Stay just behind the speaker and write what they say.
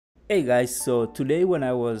Hey guys, so today when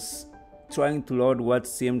I was trying to load what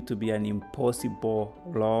seemed to be an impossible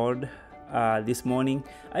load this morning,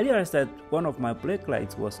 I realized that one of my brake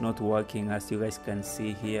lights was not working, as you guys can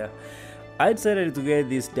see here. I decided to get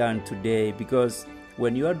this done today because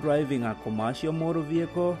when you are driving a commercial motor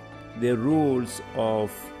vehicle, the rules of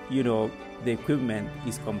the equipment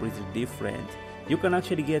is completely different. You can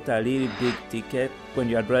actually get a really big ticket when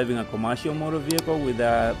you are driving a commercial motor vehicle with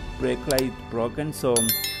a brake light broken. So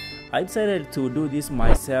I decided to do this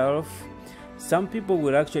myself. Some people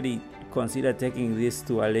will actually consider taking this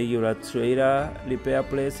to a regular trailer repair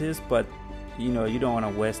places, but you don't want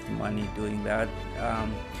to waste money doing that.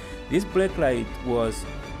 This brake light was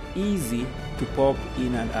easy to pop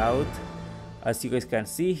in and out. As you guys can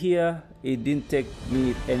see here, it didn't take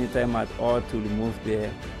me any time at all to remove the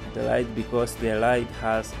light because the light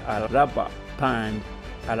has a rubber band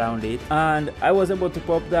around it, and I was able to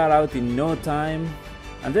pop that out in no time.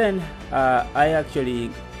 And then I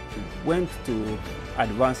actually went to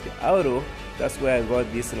Advanced Auto. That's where I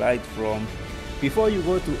got this light from. Before you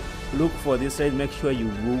go to look for this light, make sure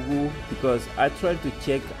you Google, because I tried to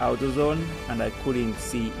check AutoZone and I couldn't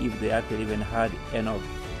see if they actually even had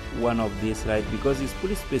one of these lights, because it's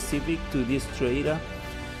pretty specific to this trailer.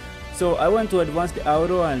 So I went to Advanced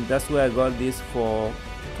Auto, and that's where I got this for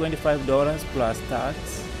 $25 plus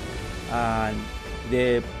tax. And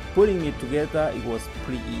the putting it together, it was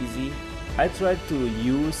pretty easy. I tried to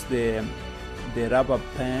use the rubber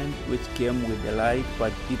band which came with the light,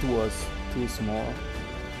 but it was too small,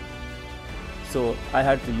 so I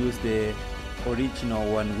had to use the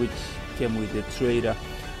original one which came with the trailer.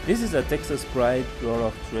 This is a Texas Pride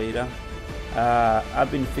roll-off trailer.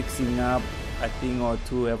 I've been fixing up a thing or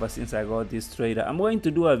two ever since I got this trailer. I'm going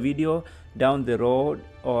to do a video down the road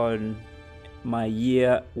on my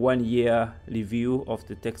 1 year review of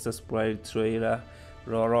the Texas Pride trailer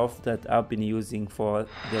roll-off that I've been using for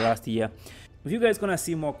the last year. If you guys gonna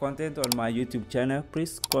see more content on my YouTube channel,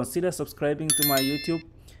 please consider subscribing to my YouTube.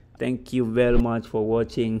 Thank you very much for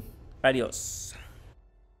watching. Adios.